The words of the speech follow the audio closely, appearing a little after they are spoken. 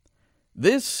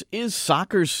This is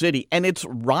Soccer City, and it's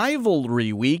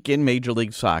rivalry week in Major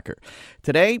League Soccer.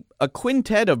 Today, a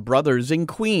quintet of brothers in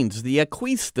Queens, the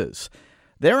Aquistas.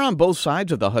 They're on both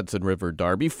sides of the Hudson River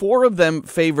Derby. 4 of them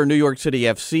favor New York City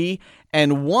FC,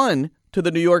 and 1 to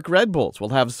the New York Red Bulls.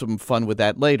 We'll have some fun with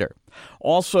that later.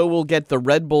 Also, we'll get the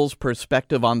Red Bulls'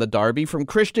 perspective on the Derby from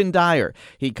Christian Dyer.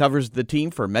 He covers the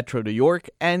team for Metro New York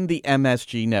and the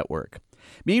MSG Network.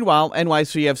 Meanwhile,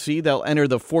 NYCFC, they'll enter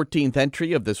the 14th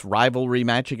entry of this rivalry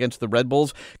match against the Red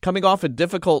Bulls, coming off a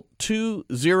difficult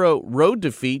 2-0 road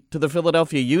defeat to the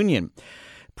Philadelphia Union.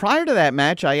 Prior to that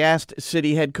match, I asked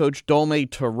City head coach Dome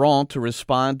Torrent to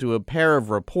respond to a pair of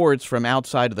reports from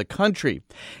outside of the country.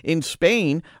 In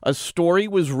Spain, a story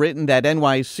was written that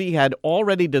NYC had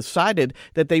already decided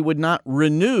that they would not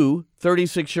renew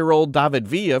 36-year-old David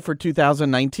Villa for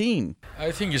 2019.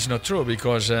 I think it's not true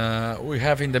because we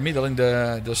have in the middle in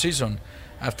the season.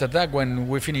 After that, when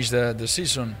we finish the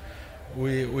season,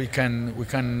 we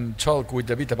can talk with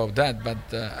David about that.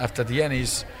 But after the end,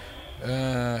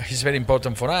 he's very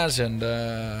important for us, and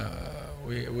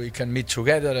we can meet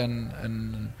together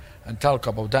and talk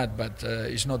about that. But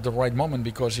it's not the right moment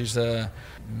because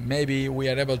maybe we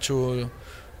are able to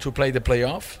play the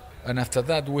playoff, and after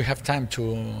that we have time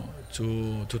to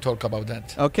talk about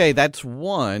that. Okay, that's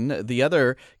one. The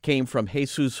other came from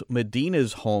Jesus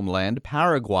Medina's homeland,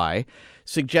 Paraguay,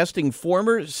 suggesting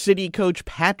former City coach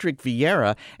Patrick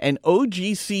Vieira and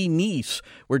OGC Nice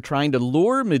were trying to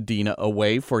lure Medina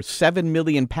away for £7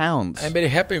 million. I'm very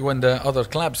happy when the other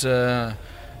clubs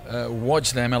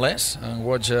watch the MLS and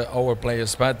watch our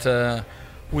players, but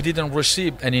we didn't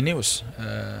receive any news.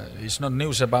 It's not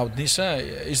news about Nice.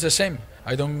 It's the same.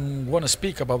 I don't want to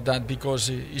speak about that because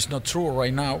it's not true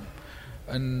right now,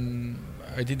 and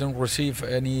I didn't receive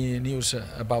any news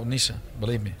about Nice,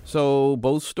 believe me. So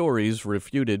both stories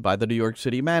refuted by the New York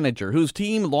City manager, whose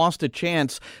team lost a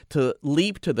chance to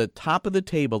leap to the top of the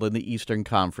table in the Eastern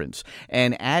Conference.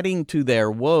 And adding to their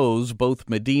woes, both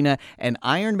Medina and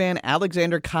Ironman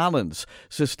Alexander Collins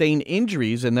sustained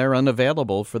injuries and they're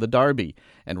unavailable for the Derby.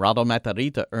 And Rado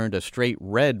Matarrita earned a straight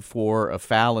red for a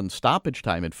foul in stoppage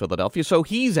time in Philadelphia, so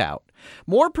he's out.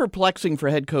 More perplexing for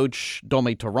head coach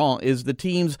Dome Torrent is the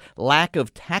team's lack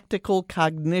of tactical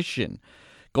cognition.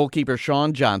 Goalkeeper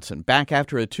Sean Johnson, back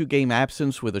after a 2-game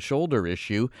absence with a shoulder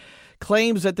issue,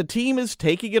 claims that the team is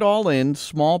taking it all in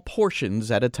small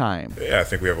portions at a time. Yeah, I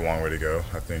think we have a long way to go.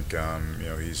 I think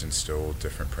he's instilled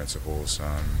different principles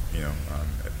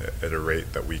at a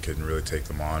rate that we can really take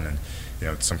them on,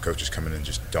 and some coaches come in and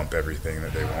just dump everything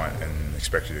that they want and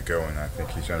expect you to go, and I think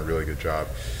he's done a really good job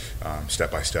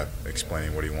step by step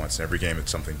explaining what he wants. In every game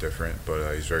it's something different,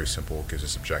 but he's very simple, gives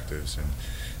us objectives, and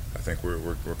I think we're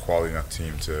a quality enough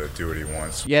team to do what he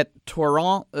wants. Yet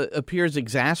Torrent appears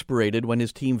exasperated when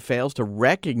his team fails to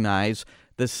recognize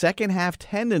the second-half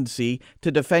tendency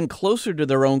to defend closer to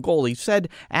their own goal. He said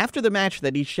after the match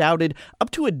that he shouted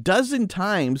up to a dozen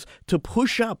times to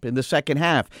push up in the second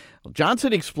half.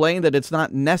 Johnson explained that it's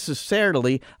not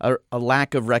necessarily a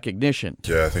lack of recognition.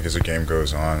 Yeah, I think as the game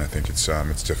goes on, I think it's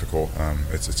difficult.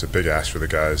 It's a big ask for the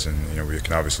guys, and we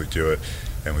can obviously do it,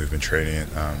 and we've been training it.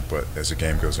 But as the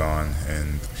game goes on,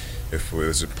 and if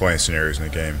there's plenty of scenarios in the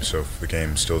game, so if the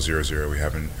game's still 0-0, we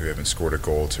haven't scored a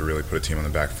goal to really put a team on the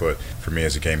back foot. For me,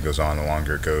 as the game goes on, the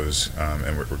longer it goes,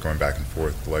 and we're going back and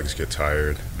forth, the legs get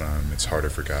tired. It's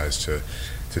harder for guys to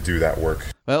do that work.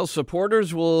 Well,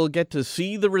 supporters will get to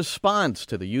see the response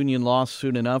to the Union loss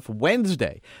soon enough.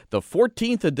 Wednesday, the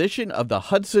 14th edition of the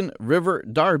Hudson River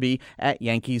Derby at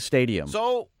Yankee Stadium.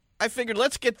 So I figured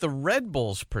let's get the Red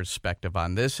Bulls' perspective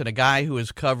on this, and a guy who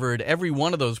has covered every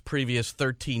one of those previous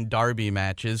 13 Derby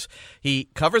matches. He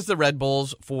covers the Red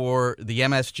Bulls for the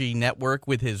MSG Network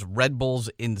with his Red Bulls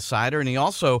Insider, and he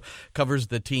also covers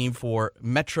the team for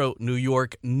Metro New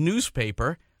York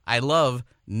newspaper. I love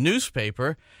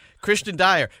newspaper. Christian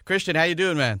Dyer. Christian, how you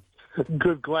doing, man?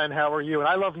 Good, Glenn. How are you? And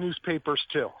I love newspapers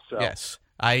too. So. Yes,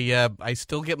 I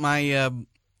still get my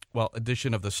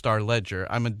edition of the Star Ledger.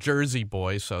 I'm a Jersey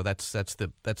boy, so that's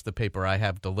the paper I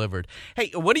have delivered.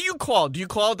 Hey, what do you call it? Do you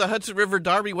call it the Hudson River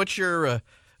Derby? What's your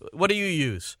what do you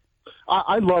use?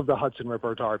 I love the Hudson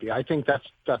River Derby. I think that's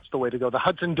the way to go. The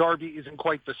Hudson Derby isn't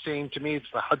quite the same to me. It's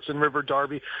the Hudson River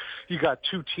Derby. You got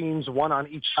 2 teams, one on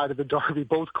each side of the Derby,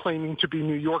 both claiming to be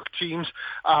New York teams.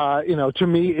 To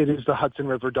me, it is the Hudson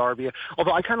River Derby.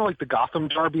 Although I kind of like the Gotham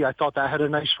Derby. I thought that had a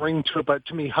nice ring to it, but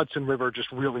to me, Hudson River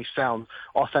just really sounds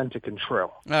authentic and true.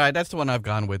 All right, that's the one I've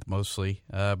gone with mostly.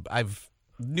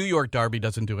 New York Derby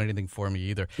doesn't do anything for me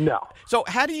either. No. So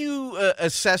how do you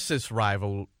assess this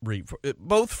rivalry,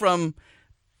 both from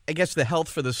I guess, the health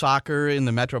for the soccer in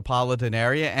the metropolitan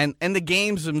area and the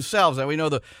games themselves. And we know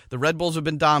the Red Bulls have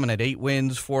been dominant, 8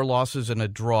 wins, 4 losses, and a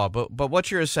draw. But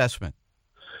what's your assessment?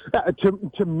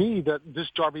 To me, that this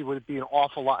derby would be an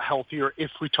awful lot healthier if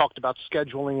we talked about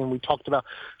scheduling and we talked about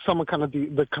some of kind of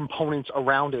the components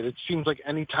around it. It seems like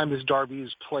any time this derby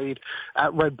is played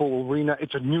at Red Bull Arena,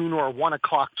 it's a noon or a 1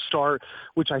 o'clock start,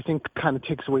 which I think kind of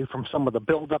takes away from some of the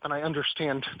buildup. And I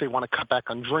understand they want to cut back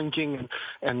on drinking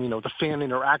and the fan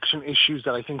interaction issues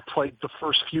that I think plagued the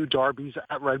first few derbies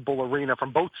at Red Bull Arena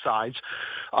from both sides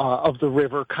of the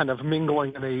river, kind of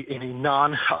mingling in a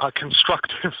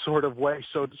non-constructive sort of way.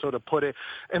 So to put it.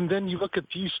 And then you look at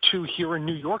these two here in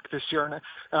New York this year,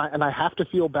 and I have to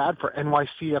feel bad for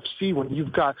NYCFC when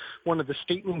you've got one of the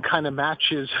statement kind of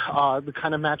matches, the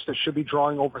kind of match that should be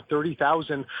drawing over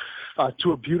 30,000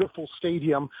 to a beautiful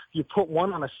stadium. You put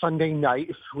one on a Sunday night,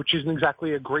 which isn't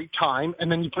exactly a great time, and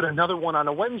then you put another one on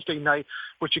a Wednesday night,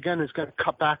 which again is going to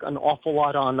cut back an awful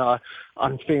lot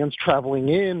on fans traveling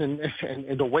in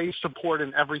and away support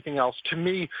and everything else. To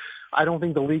me, I don't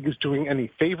think the league is doing any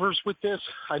favors with this.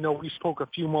 I know we spoke a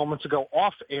few moments ago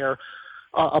off air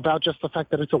about just the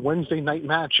fact that it's a Wednesday night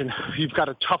match, and you've got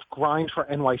a tough grind for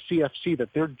NYCFC that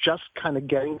they're just kind of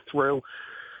getting through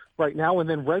right now. And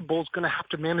then Red Bull's going to have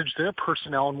to manage their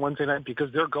personnel on Wednesday night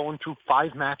because they're going through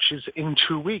 5 matches in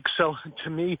 2 weeks. So to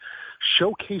me,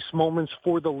 showcase moments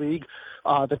for the league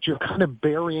that you're kind of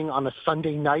burying on a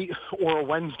Sunday night or a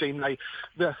Wednesday night,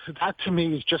 that to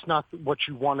me is just not what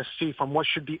you want to see from what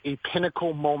should be a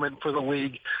pinnacle moment for the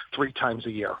league 3 times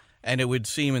a year. And it would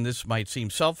seem, and this might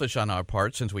seem selfish on our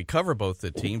part since we cover both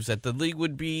the teams, that the league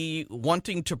would be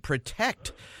wanting to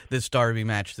protect this derby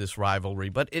match, this rivalry.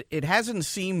 But it hasn't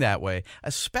seemed that way,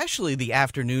 especially the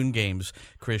afternoon games,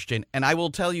 Christian. And I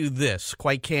will tell you this,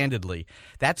 quite candidly,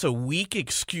 that's a weak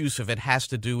excuse if it has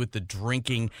to do with the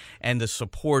drinking and the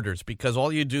supporters, because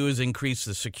all you do is increase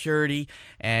the security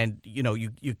and,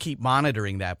 you keep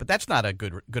monitoring that. But that's not a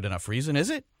good enough reason, is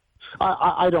it?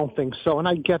 I don't think so. And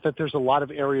I get that there's a lot of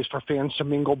areas for fans to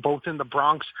mingle, both in the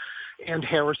Bronx and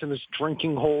Harrison. There's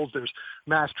drinking holes, there's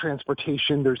mass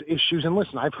transportation, there's issues. And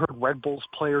listen, I've heard Red Bulls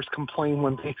players complain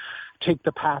when they take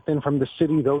the path in from the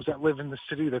city, those that live in the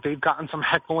city, that they've gotten some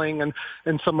heckling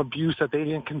and some abuse that they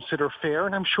didn't consider fair.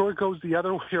 And I'm sure it goes the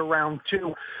other way around,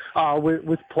 too,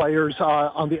 with players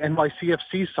on the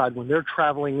NYCFC side when they're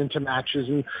traveling into matches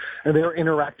and they're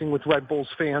interacting with Red Bulls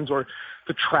fans, or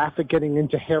the traffic getting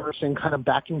into Harrison kind of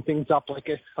backing things up like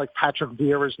Patrick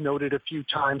Vieira has noted a few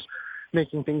times,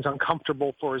 making things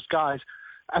uncomfortable for his guys.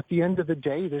 At the end of the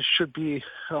day, this should be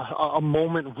a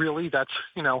moment really that's,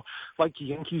 like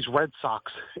Yankees Red Sox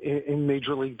in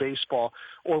Major League Baseball,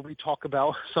 or we talk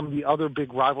about some of the other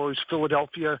big rivalries,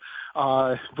 Philadelphia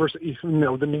versus,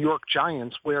 the New York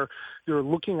Giants, where you're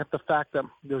looking at the fact that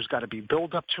there's got to be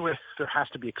build up to it. There has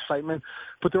to be excitement,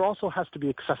 but there also has to be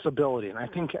accessibility. And I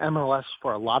think MLS,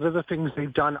 for a lot of the things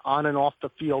they've done on and off the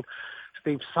field,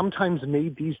 they've sometimes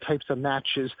made these types of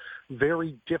matches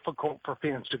very difficult for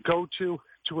fans to go to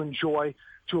enjoy,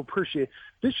 to appreciate.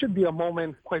 This should be a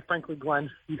moment, quite frankly, Glenn.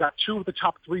 You got 2 of the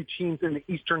top 3 teams in the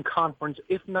Eastern Conference,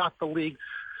 if not the league.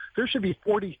 There should be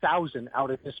 40,000 out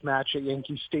at this match at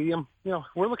Yankee Stadium.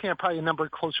 We're looking at probably a number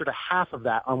closer to half of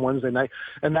that on Wednesday night,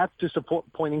 and that's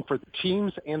disappointing for the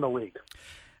teams and the league.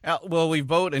 Well, we've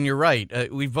both, and you're right,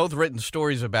 we've both written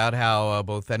stories about how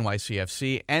both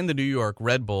NYCFC and the New York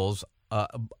Red Bulls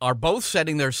are both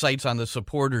setting their sights on the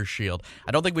Supporters Shield.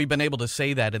 I don't think we've been able to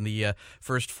say that in the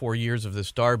first 4 years of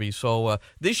this derby. So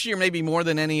this year, maybe more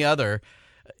than any other,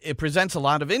 it presents a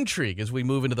lot of intrigue as we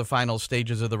move into the final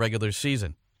stages of the regular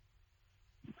season.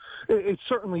 It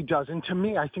certainly does. And to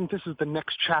me, I think this is the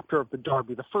next chapter of the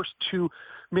derby. The first 2,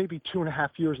 maybe 2.5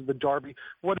 years of the derby,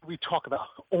 what did we talk about?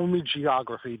 Only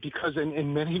geography, because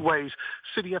in many ways,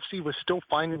 City FC was still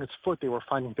finding its foot. They were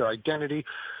finding their identity.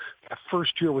 That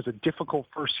first year was a difficult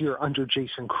first year under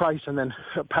Jason Kreis, and then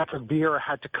Patrick Vieira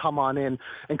had to come on in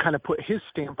and kind of put his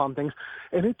stamp on things.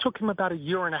 And it took him about 1.5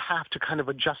 years to kind of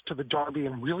adjust to the derby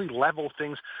and really level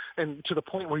things, and to the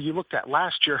point where you looked at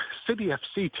last year, City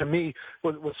FC, to me,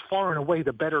 was far and away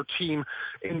the better team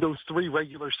in those 3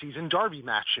 regular season derby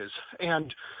matches.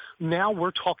 And now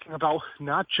we're talking about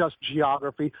not just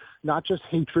geography, not just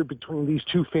hatred between these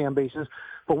 2 fan bases,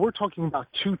 but we're talking about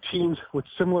 2 teams with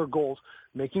similar goals,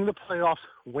 making the playoffs,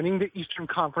 winning the Eastern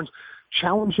Conference,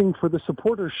 challenging for the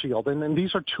Supporters Shield. And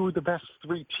these are 2 of the best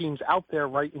 3 teams out there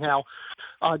right now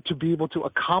to be able to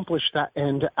accomplish that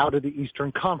end out of the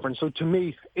Eastern Conference. So to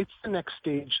me, it's the next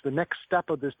stage, the next step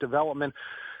of this development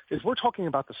is we're talking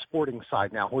about the sporting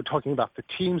side now. We're talking about the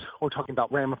teams. We're talking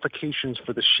about ramifications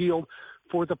for the Shield,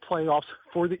 for the playoffs,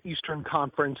 for the Eastern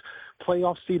Conference,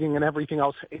 playoff seeding and everything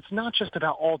else. It's not just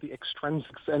about all the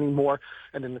extrinsics anymore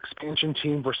and an expansion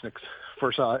team versus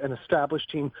an established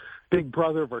team, big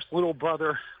brother versus little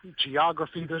brother,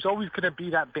 geography. There's always going to be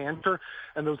that banter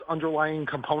and those underlying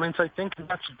components, I think, and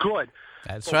that's good.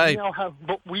 That's right.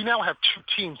 We now have two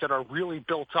teams that are really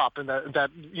built up and that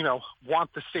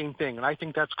want the same thing, and I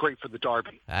think that's great for the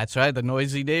Derby. That's right, the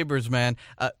noisy neighbors, man.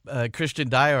 Christian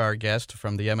Dyer, our guest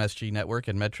from the MSG Network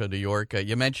in Metro New York.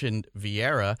 You mentioned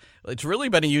Vieira. It's really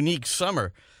been a unique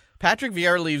summer. Patrick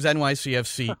Vieira leaves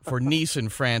NYCFC for Nice in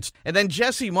France, and then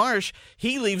Jesse Marsch,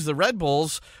 he leaves the Red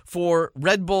Bulls for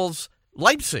Red Bulls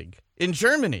Leipzig in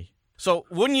Germany. So,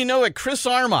 wouldn't you know it, Chris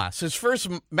Armas, his first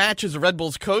match as a Red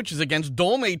Bulls coach is against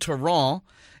Dome Toron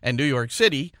and New York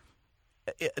City.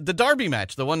 The Derby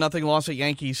match, the 1-0 loss at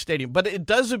Yankee Stadium. But it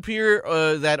does appear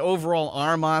that overall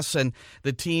Armas and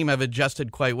the team have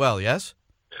adjusted quite well, yes?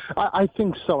 I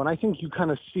think so, and I think you kind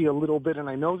of see a little bit, and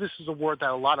I know this is a word that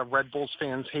a lot of Red Bulls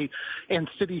fans hate, and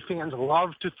City fans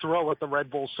love to throw at the Red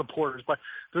Bulls supporters, but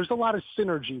there's a lot of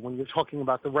synergy when you're talking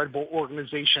about the Red Bull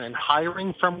organization and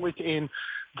hiring from within,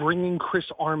 bringing Chris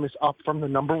Armas up from the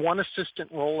number one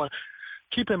assistant role.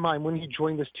 Keep in mind, when he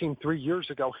joined this team 3 years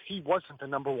ago, he wasn't the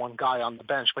number one guy on the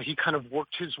bench, but he kind of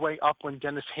worked his way up when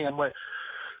Dennis Hamlet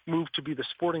moved to be the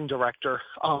sporting director.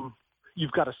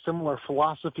 You've got a similar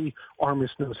philosophy.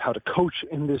 Armas knows how to coach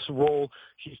in this role.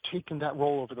 He's taken that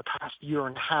role over the past year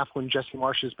and a half when Jesse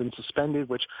Marsch has been suspended,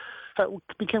 which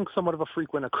became somewhat of a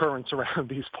frequent occurrence around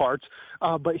these parts.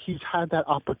 But he's had that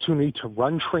opportunity to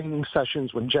run training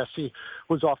sessions when Jesse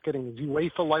was off getting his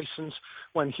UEFA license,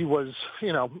 when he was,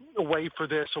 away for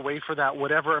this, away for that,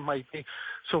 whatever it might be.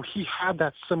 So he had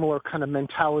that similar kind of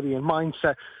mentality and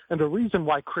mindset. And the reason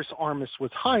why Chris Armas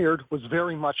was hired was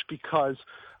very much because,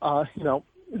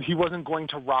 he wasn't going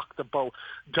to rock the boat.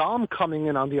 Dom coming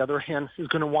in, on the other hand, is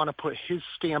going to want to put his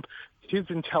stamp, his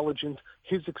intelligence,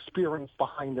 his experience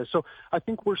behind this. So I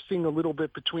think we're seeing a little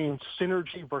bit between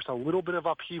synergy versus a little bit of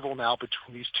upheaval now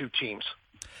between these two teams.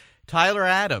 Tyler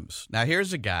Adams. Now,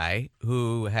 here's a guy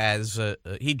who has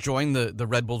he joined the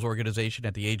Red Bulls organization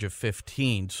at the age of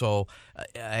 15. So,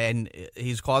 and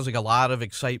he's causing a lot of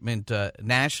excitement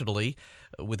nationally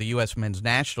with the U.S. men's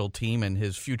national team and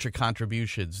his future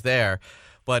contributions there.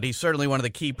 But he's certainly one of the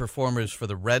key performers for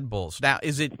the Red Bulls. Now,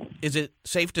 is it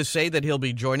safe to say that he'll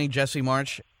be joining Jesse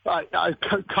Marsch?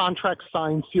 Contract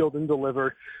signed, sealed, and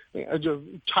delivered.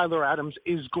 Tyler Adams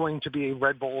is going to be a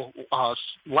Red Bull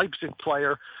Leipzig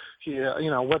player.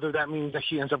 Whether that means that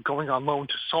he ends up going on loan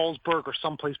to Salzburg or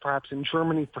someplace perhaps in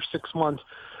Germany for 6 months,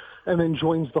 and then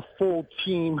joins the full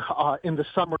team in the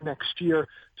summer next year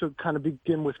to kind of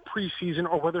begin with preseason,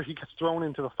 or whether he gets thrown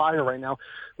into the fire right now.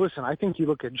 Listen, I think you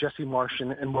look at Jesse Marsch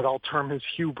and what I'll term his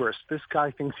hubris. This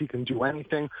guy thinks he can do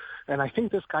anything, and I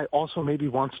think this guy also maybe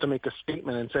wants to make a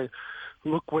statement and say,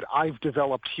 look what I've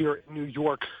developed here in New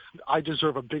York. I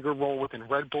deserve a bigger role within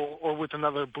Red Bull or with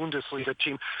another Bundesliga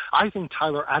team. I think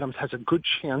Tyler Adams has a good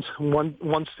chance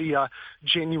once the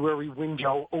January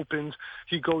window opens.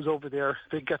 He goes over there.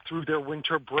 They get through their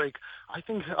winter break. I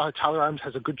think Tyler Adams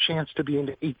has a good chance to be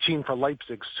into 18 for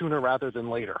Leipzig sooner rather than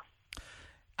later.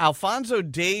 Alphonso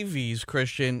Davies,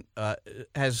 Christian,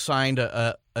 has signed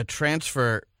a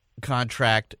transfer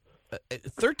contract,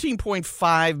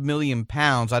 13.5 million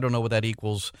pounds. I don't know what that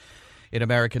equals in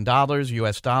American dollars,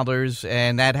 U.S. dollars,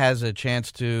 and that has a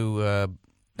chance to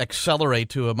accelerate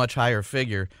to a much higher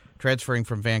figure, transferring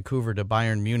from Vancouver to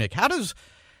Bayern Munich. How does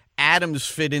Adams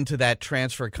fit into that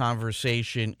transfer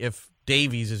conversation if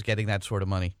Davies is getting that sort of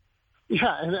money?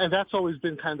 Yeah, and that's always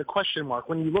been kind of the question mark.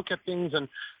 When you look at things and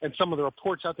some of the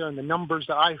reports out there and the numbers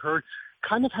that I heard,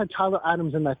 kind of had Tyler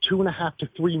Adams in that $2.5 to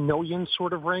 $3 million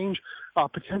sort of range,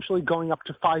 potentially going up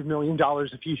to $5 million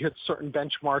if he hits certain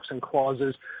benchmarks and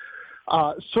clauses.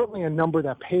 Certainly a number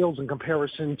that pales in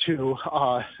comparison to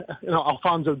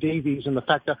Alphonso Davies, and the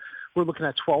fact that we're looking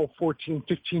at $12, $14,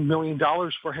 $15 million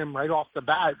for him right off the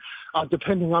bat,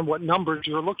 depending on what numbers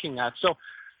you're looking at. So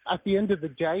at the end of the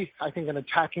day, I think an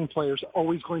attacking player is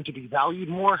always going to be valued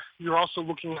more. You're also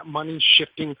looking at money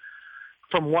shifting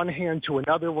from one hand to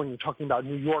another when you're talking about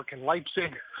New York and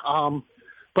Leipzig.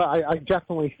 But I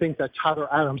definitely think that Tyler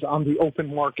Adams on the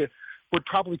open market would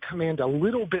probably command a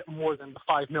little bit more than the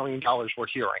 $5 million we're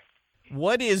hearing.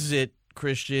 What is it,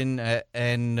 Christian,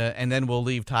 and then we'll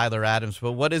leave Tyler Adams,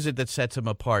 but what is it that sets him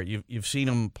apart? You've seen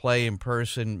him play in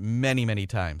person many, many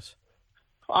times.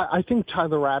 I think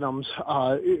Tyler Adams,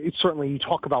 it's certainly, you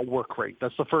talk about work rate.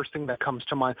 That's the first thing that comes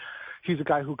to mind. He's a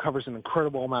guy who covers an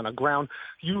incredible amount of ground.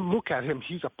 You look at him,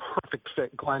 he's a perfect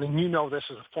fit, Glenn, and you know this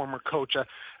as a former coach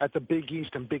at the Big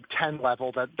East and Big Ten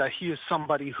level, that he is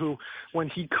somebody who, when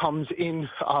he comes in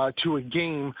to a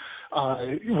game,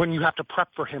 when you have to prep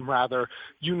for him, rather,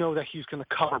 you know that he's going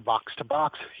to cover box to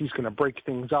box. He's going to break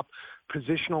things up.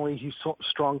 Positionally, he's so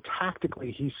strong.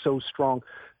 Tactically, he's so strong.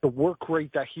 The work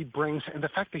rate that he brings and the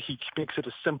fact that he makes it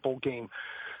a simple game.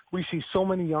 We see so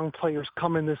many young players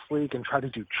come in this league and try to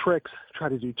do tricks, try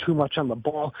to do too much on the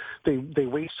ball. They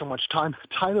waste so much time.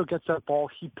 Tyler gets that ball.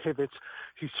 He pivots.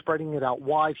 He's spreading it out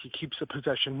wide. He keeps the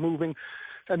possession moving.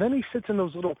 And then he sits in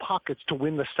those little pockets to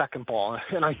win the second ball.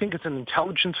 And I think it's an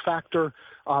intelligence factor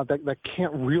that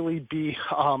can't really be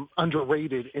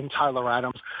underrated in Tyler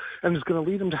Adams. And is going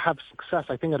to lead him to have success,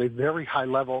 I think, at a very high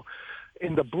level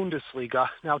in the Bundesliga.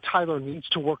 Now, Tyler needs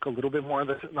to work a little bit more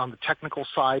on the technical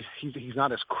side. He's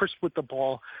not as crisp with the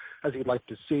ball as he'd like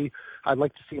to see. I'd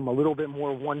like to see him a little bit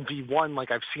more 1v1 like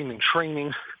I've seen in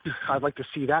training. I'd like to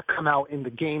see that come out in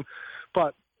the game.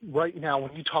 But right now,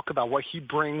 when you talk about what he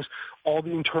brings, all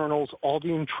the internals, all the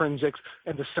intrinsics,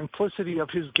 and the simplicity of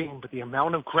his game, but the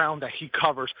amount of ground that he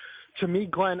covers, to me,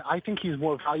 Glenn, I think he's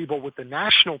more valuable with the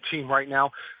national team right now,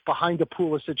 behind a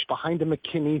Pulisic, behind a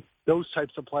McKinney, those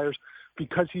types of players,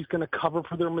 because he's going to cover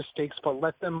for their mistakes, but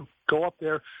let them go up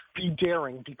there, be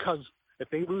daring, because if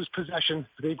they lose possession,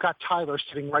 they've got Tyler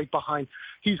sitting right behind.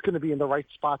 He's going to be in the right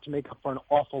spot to make up for an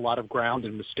awful lot of ground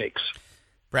and mistakes.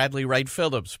 Bradley Wright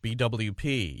Phillips,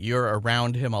 BWP, you're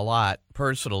around him a lot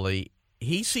personally.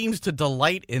 He seems to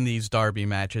delight in these derby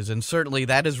matches, and certainly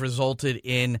that has resulted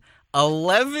in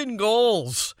 11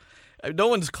 goals. No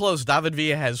one's close. David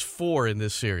Villa has 4 in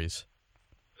this series.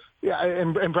 Yeah,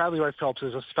 and Bradley Wright Phillips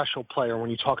is a special player when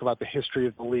you talk about the history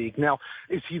of the league. Now,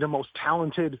 is he the most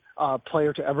talented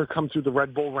player to ever come through the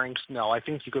Red Bull ranks? No. I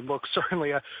think you could look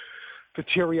certainly at the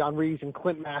Thierry Henrys and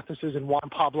Clint Mathis's and Juan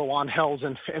Pablo Angels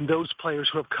and those players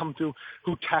who have come through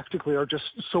who tactically are just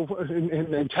so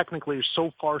and technically are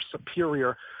so far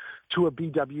superior to a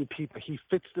BWP. But he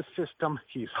fits the system.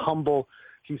 He's humble.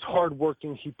 He's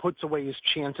hardworking. He puts away his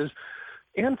chances.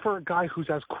 And for a guy who's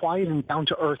as quiet and down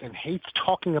to earth and hates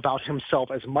talking about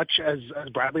himself as much as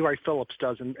Bradley Wright Phillips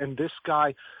does, and this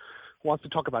guy wants to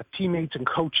talk about teammates and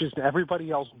coaches and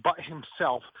everybody else but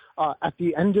himself. At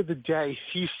the end of the day,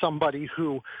 he's somebody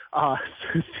who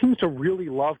seems to really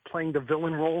love playing the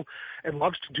villain role and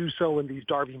loves to do so in these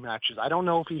derby matches. I don't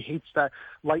know if he hates that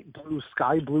light blue,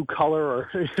 sky blue color, or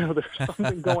there's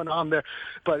something going on there,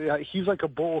 but he's like a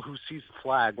bull who sees the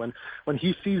flag. When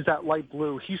he sees that light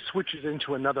blue, he switches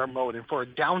into another mode. And for a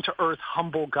down-to-earth,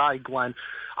 humble guy, Glenn,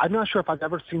 I'm not sure if I've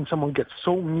ever seen someone get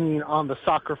so mean on the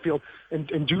soccer field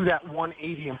and do that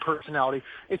 180 in personality.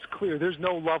 It's clear there's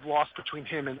no love lost between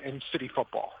him and city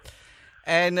football.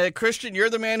 And Christian, you're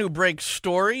the man who breaks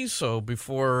stories, so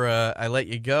before I let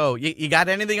you go, you got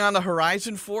anything on the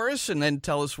horizon for us? And then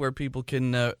tell us where people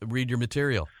can read your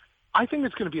material. I think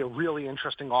it's going to be a really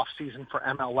interesting offseason for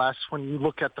MLS when you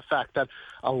look at the fact that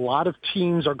a lot of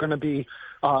teams are going to be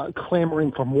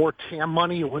clamoring for more TAM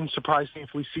money. It wouldn't surprise me if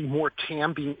we see more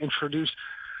TAM being introduced.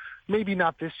 Maybe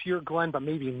not this year, Glenn, but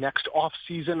maybe next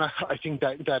offseason. I think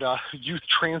that youth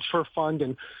transfer fund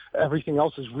and everything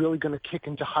else is really going to kick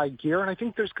into high gear. And I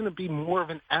think there's going to be more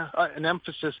of an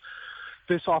emphasis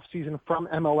this offseason from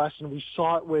MLS, and we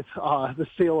saw it with the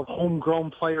sale of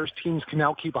homegrown players. Teams can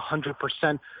now keep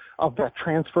 100% of that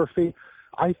transfer fee.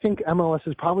 I think MLS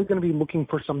is probably going to be looking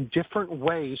for some different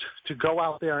ways to go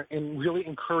out there and really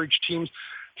encourage teams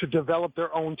to develop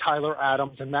their own Tyler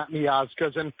Adams and Matt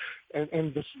Miazgas and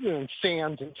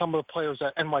Sands and some of the players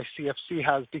that NYCFC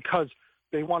has, because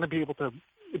they want to be able to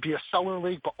be a seller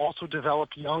league, but also develop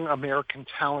young American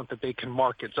talent that they can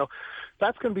market. So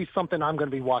that's going to be something I'm going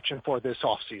to be watching for this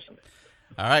offseason.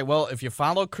 All right, well, if you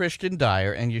follow Christian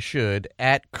Dyer, and you should,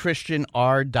 at Christian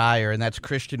R. Dyer, and that's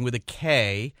Christian with a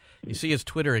K, you see his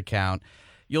Twitter account,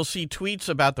 you'll see tweets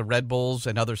about the Red Bulls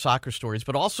and other soccer stories,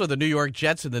 but also the New York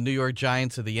Jets and the New York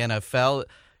Giants of the NFL.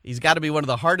 He's got to be one of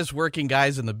the hardest working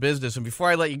guys in the business. And before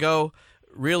I let you go,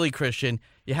 really, Christian,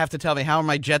 you have to tell me, how are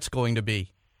my Jets going to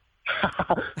be?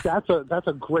 That's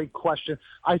a great question.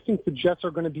 I think the Jets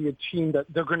are going to be a team that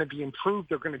they're going to be improved.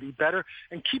 They're going to be better.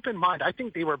 And keep in mind, I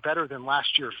think they were better than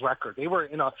last year's record. They were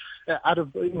out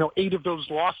of 8 of those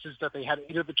losses that they had,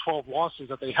 8 of the 12 losses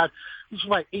that they had, it was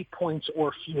like 8 points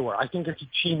or fewer. I think it's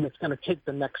a team that's going to take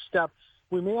the next step.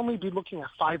 We may only be looking at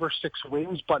 5 or 6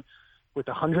 wins, but with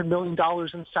 $100 million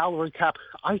in salary cap,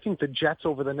 I think the Jets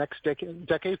over the next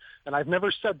decade, and I've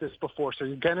never said this before, so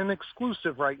you get an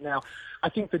exclusive right now, I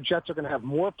think the Jets are going to have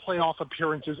more playoff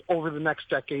appearances over the next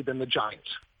decade than the Giants.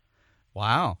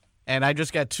 Wow. And I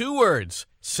just got 2 words,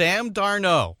 Sam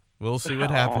Darnold. We'll see what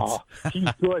happens. He's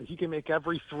good. He can make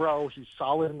every throw. He's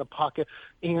solid in the pocket,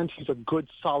 and he's a good,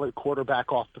 solid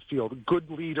quarterback off the field. A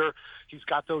good leader. He's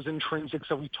got those intrinsics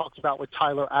that we talked about with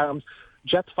Tyler Adams.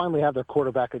 Jets finally have their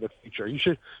quarterback of the future.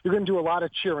 You're going to do a lot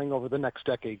of cheering over the next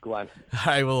decade, Glenn. All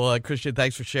right, well, Christian,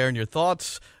 thanks for sharing your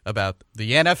thoughts about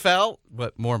the NFL,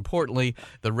 but more importantly,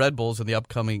 the Red Bulls and the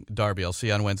upcoming Derby. I'll see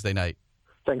you on Wednesday night.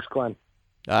 Thanks, Glenn.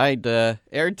 All right,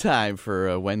 airtime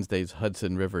for Wednesday's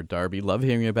Hudson River Derby. Love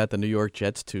hearing about the New York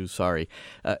Jets, too. Sorry.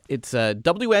 It's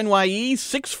WNYE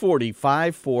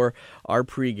 645 for our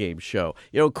pregame show.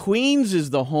 You know, Queens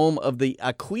is the home of the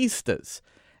Acuistas.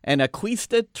 An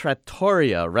Acuista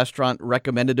Trattoria restaurant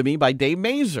recommended to me by Dave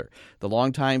Mazer, the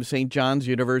longtime St. John's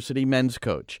University men's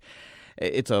coach.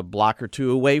 It's a block or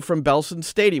 2 away from Belson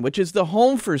Stadium, which is the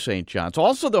home for St. John's,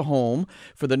 also the home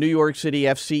for the New York City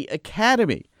FC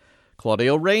Academy.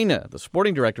 Claudio Reyna, the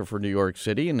sporting director for New York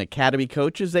City, and academy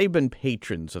coaches, they've been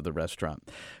patrons of the restaurant.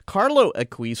 Carlo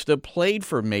Acuista played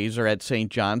for Mazer at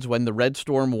St. John's when the Red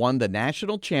Storm won the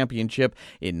national championship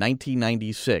in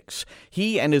 1996.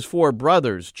 He and his 4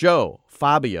 brothers, Joe,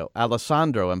 Fabio,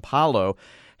 Alessandro, and Paolo,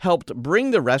 helped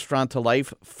bring the restaurant to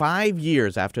life 5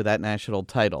 years after that national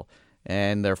title,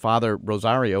 and their father,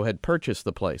 Rosario, had purchased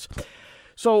the place.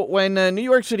 So when New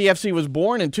York City FC was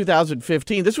born in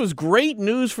 2015, this was great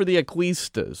news for the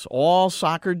Acuistas, all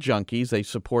soccer junkies. They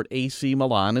support AC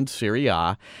Milan and Serie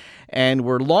A, and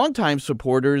were longtime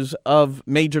supporters of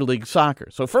Major League Soccer.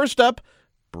 So first up,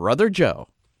 Brother Joe.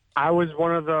 I was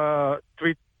one of the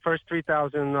first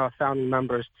 3,000 founding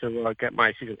members to get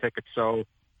my season tickets. So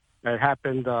it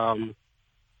happened.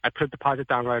 I put a deposit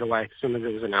down right away as soon as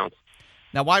it was announced.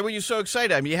 Now, why were you so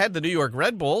excited? I mean, you had the New York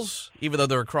Red Bulls, even though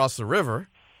they're across the river.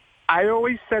 I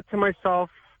always said to myself,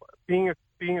 being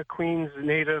a Queens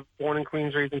native, born in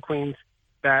Queens, raised in Queens,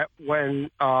 that when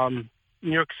New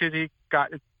York City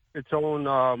got its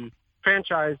own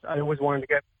franchise, I always wanted to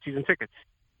get season tickets.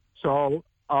 So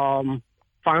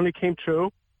finally came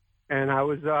true, and I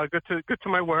was good to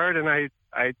my word, and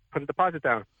I put a deposit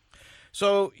down.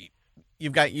 So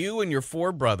you've got you and your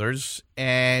 4 brothers,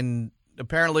 and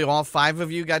apparently all 5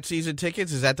 of you got season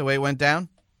tickets. Is that the way it went down?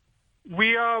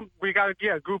 We got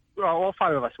a group, all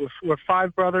 5 of us. We're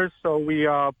 5 brothers, so we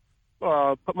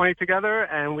put money together,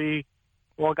 and we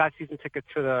all got season tickets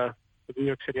for the New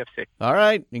York City FC. All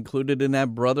right, included in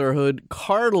that brotherhood,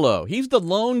 Carlo. He's the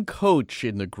lone coach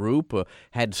in the group,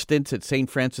 had stints at St.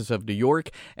 Francis of New York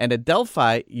and at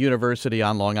Delphi University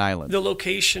on Long Island. The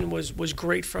location was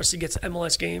great for us to get to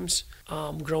MLS games,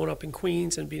 growing up in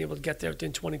Queens and being able to get there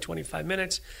within 20, 25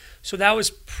 minutes. So that was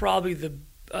probably the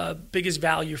biggest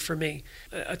value for me.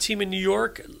 A team in New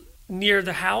York near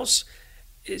the house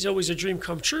is always a dream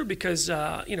come true because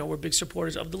we're big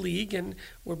supporters of the league and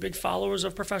we're big followers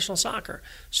of professional soccer.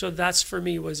 So that's for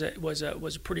me was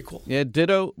pretty cool. Yeah,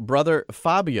 ditto brother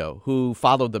Fabio, who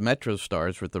followed the Metro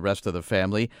Stars with the rest of the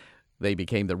family. They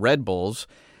became the Red Bulls.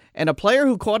 And a player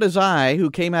who caught his eye,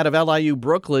 who came out of LIU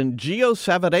Brooklyn, Gio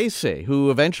Savarese, who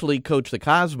eventually coached the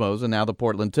Cosmos and now the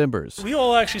Portland Timbers. We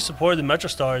all actually supported the Metro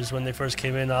Stars when they first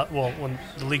came in, when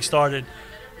the league started.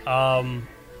 I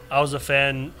was a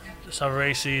fan of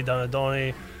Savarese,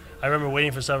 Donadoni. I remember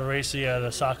waiting for Savarese at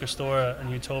a soccer store in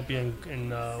Utopia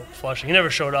in Flushing. He never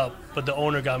showed up, but the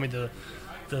owner got me the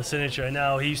signature. And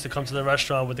now he used to come to the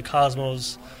restaurant with the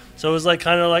Cosmos. So it was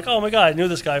kind of like, oh my God, I knew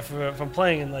this guy from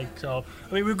playing. And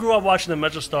we grew up watching the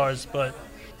Metro Stars, but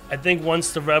I think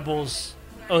once the Rebels,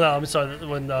 when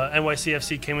the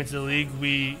NYCFC came into the league,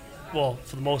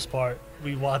 for the most part,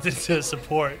 we wanted to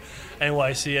support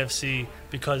NYCFC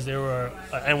because they were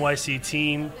an NYC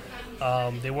team.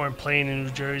 They weren't playing in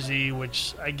New Jersey,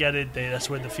 which I get it. That's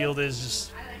where the field is.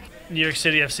 Just New York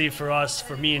City FC for us,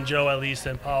 for me and Joe at least,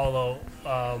 and Paolo,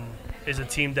 is a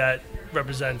team that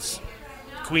represents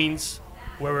Queens,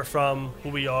 where we're from, who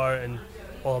we are, and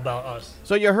all about us.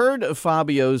 So you heard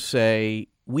Fabio say,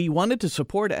 we wanted to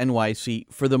support NYC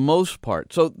for the most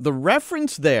part. So the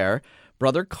reference there,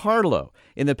 brother Carlo,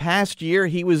 in the past year,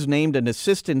 he was named an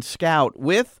assistant scout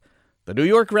with the New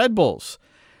York Red Bulls.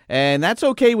 And that's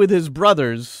okay with his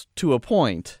brothers to a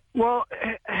point. Well,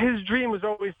 his dream was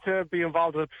always to be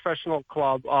involved with a professional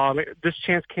club. This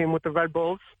chance came with the Red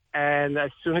Bulls, and as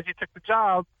soon as he took the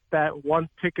job, that one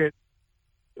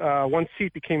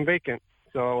seat became vacant.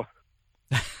 So,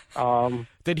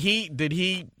 did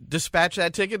he dispatch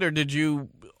that ticket, or did you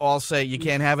all say you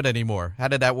can't have it anymore? How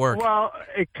did that work? Well,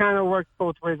 it kind of worked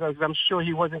both ways. I'm sure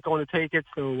he wasn't going to take it,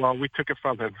 so we took it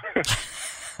from him.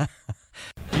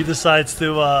 He decides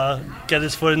to get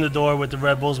his foot in the door with the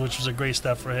Red Bulls, which was a great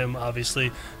step for him,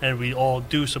 obviously, and we all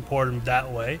do support him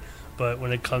that way. But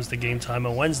when it comes to game time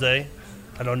on Wednesday,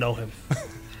 I don't know him.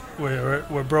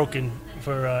 We're broken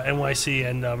for NYC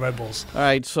and Red Bulls. All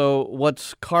right, so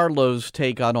what's Carlo's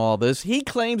take on all this? He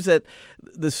claims that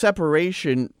the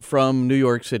separation from New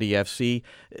York City FC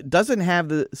doesn't have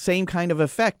the same kind of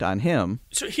effect on him.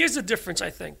 So here's the difference, I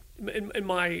think, in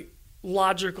my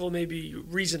logical maybe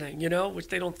reasoning, which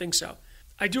they don't think so.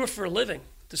 I do it for a living,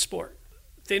 the sport.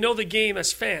 They know the game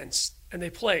as fans, and they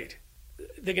played.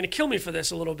 They're going to kill me for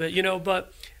this a little bit,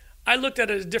 but I looked at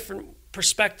it as a different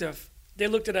perspective. They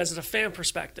looked at it as a fan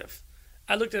perspective.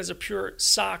 I looked at it as a pure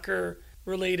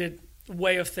soccer-related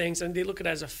way of things, and they look at it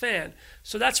as a fan.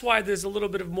 So that's why there's a little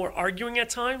bit of more arguing at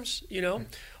times,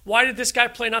 Why did this guy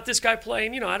play, not this guy play?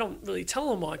 And, I don't really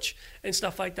tell them much and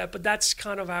stuff like that, but that's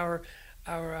kind of our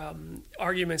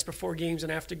arguments before games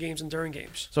and after games and during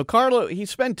games. So Carlo, he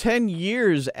spent 10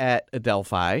 years at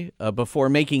Adelphi before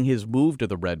making his move to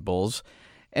the Red Bulls.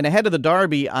 And ahead of the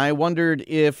derby, I wondered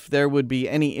if there would be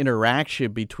any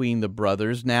interaction between the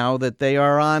brothers now that they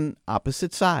are on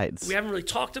opposite sides. We haven't really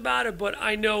talked about it, but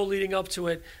I know leading up to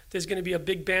it, there's going to be a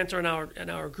big banter in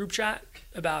our group chat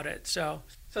about it. So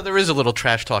there is a little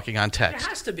trash talking on text. There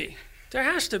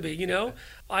has to be.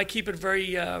 I keep it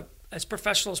very as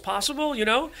professional as possible,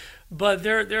 but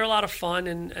they're a lot of fun,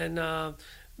 and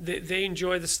they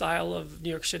enjoy the style of New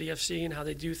York City FC and how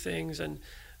they do things, and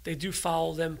they do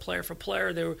follow them player for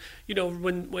player. They were,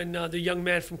 when the young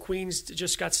man from Queens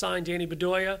just got signed, Danny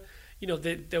Bedoya,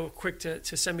 they were quick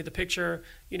to send me the picture,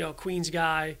 Queens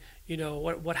guy,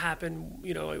 what happened,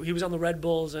 he was on the Red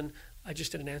Bulls, and I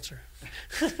just didn't answer.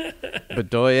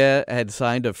 Bedoya had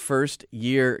signed a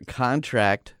first-year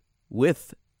contract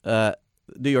with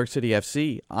New York City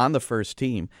FC on the first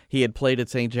team. He had played at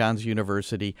St. John's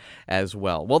University as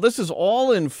well. Well, this is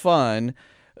all in fun,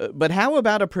 but how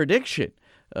about a prediction?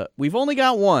 We've only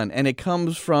got one, and it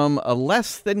comes from a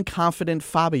less than confident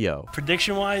Fabio.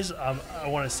 Prediction-wise, I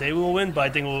want to say we will win, but I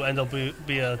think we'll end up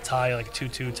be a tie, like a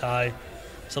 2-2 tie,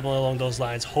 something along those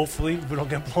lines. Hopefully, we don't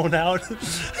get blown out.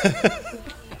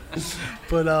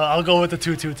 But I'll go with the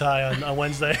 2-2 tie on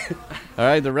Wednesday. All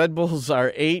right, the Red Bulls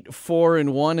are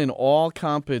 8-4-1 in all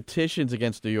competitions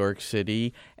against New York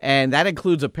City, and that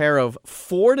includes a pair of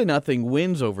 4-0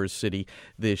 wins over City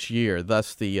this year,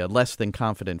 thus the less than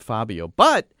confident Fabio.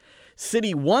 But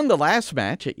City won the last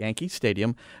match at Yankee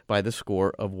Stadium by the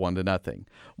score of 1-0.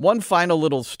 One final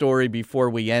little story before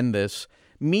we end this.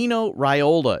 Mino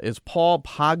Raiola is Paul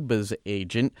Pogba's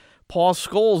agent. Paul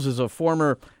Scholes is a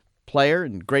former player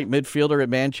and great midfielder at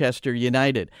Manchester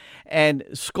United. And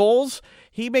Scholes,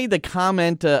 he made the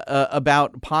comment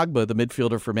about Pogba, the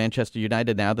midfielder for Manchester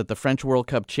United now, that the French World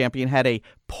Cup champion had a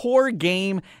poor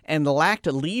game and lacked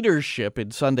leadership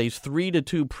in Sunday's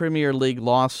 3-2 Premier League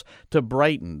loss to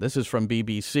Brighton. This is from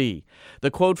BBC.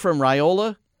 The quote from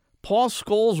Raiola, Paul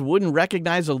Scholes wouldn't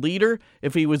recognize a leader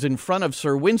if he was in front of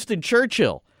Sir Winston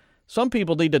Churchill. Some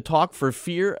people need to talk for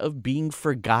fear of being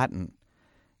forgotten.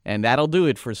 And that'll do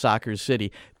it for Soccer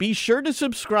City. Be sure to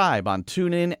subscribe on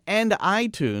TuneIn and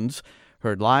iTunes.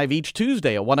 Heard live each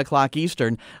Tuesday at 1 o'clock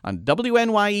Eastern on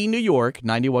WNYE New York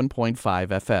 91.5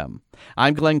 FM.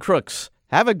 I'm Glenn Crooks.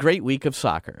 Have a great week of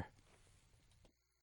soccer.